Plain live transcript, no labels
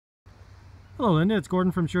Hello Linda, it's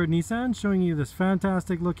Gordon from Sherwood Nissan showing you this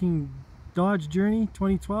fantastic looking Dodge Journey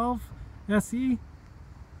 2012 SE.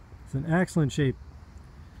 It's in excellent shape.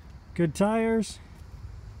 Good tires.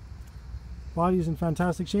 Body's in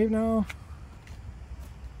fantastic shape now.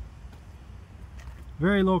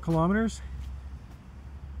 Very low kilometers.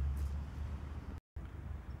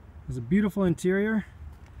 There's a beautiful interior.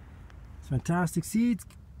 It's fantastic seats.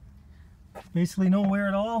 Basically no wear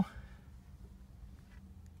at all.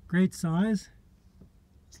 Great size.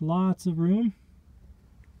 It's lots of room.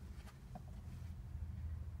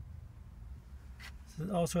 So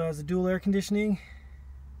it also has a dual air conditioning.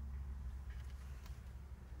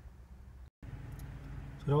 So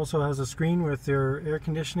it also has a screen with your air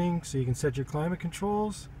conditioning, so you can set your climate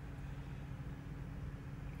controls.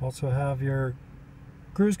 Also have your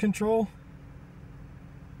cruise control.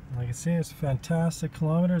 Like I say, it's fantastic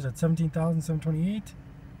kilometers at 17,728.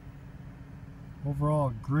 Overall,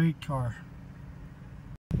 a great car.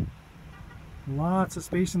 Lots of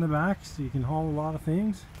space in the back, so you can haul a lot of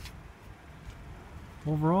things.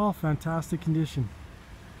 Overall, fantastic condition.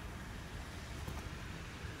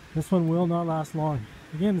 This one will not last long.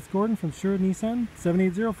 Again, it's Gordon from Sherwood Nissan,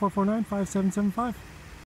 780-449-5775.